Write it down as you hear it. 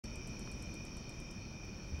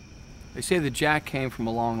They say that Jack came from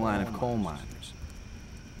a long line of coal miners.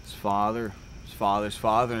 His father, his father's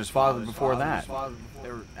father, and his father before that.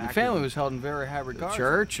 The family was held in very high regard. The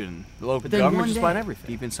church and the local government just about everything.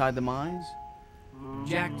 Deep inside the mines,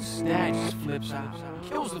 Jack's dad just flips out,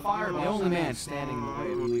 kills the fireman. The only man standing in the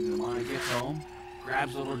way of him leaving the mine gets home,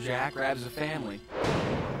 grabs little Jack, grabs the family,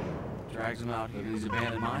 drags him out here to these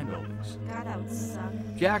abandoned mine buildings. That would suck.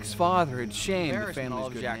 Jack's father had shamed the family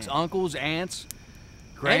of Jack's uncles, aunts,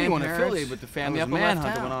 anyone affiliated with the family. A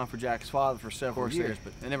manhunt went on for Jack's father for several years,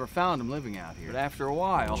 but they never found him living out here. But after a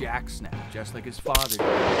while, Jack snapped, just like his father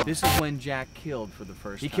did. This is when Jack killed for the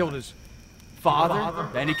first time. He killed his father,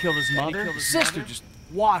 then he killed his mother. His sister just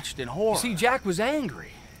watched in horror. See, Jack was angry.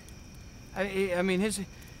 I mean,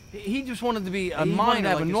 he just wanted to be a miner,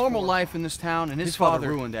 have a normal life in this town, and his father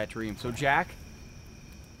ruined that dream. So Jack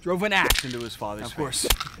drove an axe into his father's face. Of course,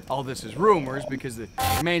 all this is rumors because the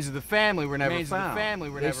remains of the family were never found.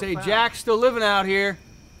 They say Jack's still living out here.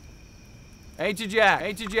 Ain't you, Jack?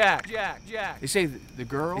 Ain't you, Jack? Jack. They say the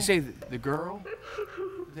girl.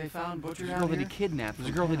 They found butchered out here. The girl that he kidnapped. The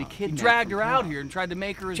girl that he kidnapped. He dragged her out here and tried to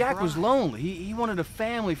make her his bride. Jack was lonely. He wanted a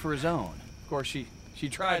family for his own. Of course, she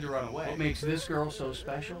tried to run away. What makes this girl so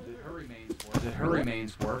special? That her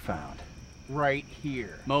remains were found right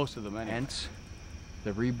here. Most of them, anyway. Hence,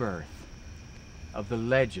 the rebirth of the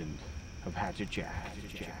legend of Hatchet Jack.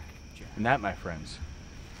 And that, my friends,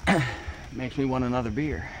 makes me want another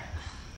beer.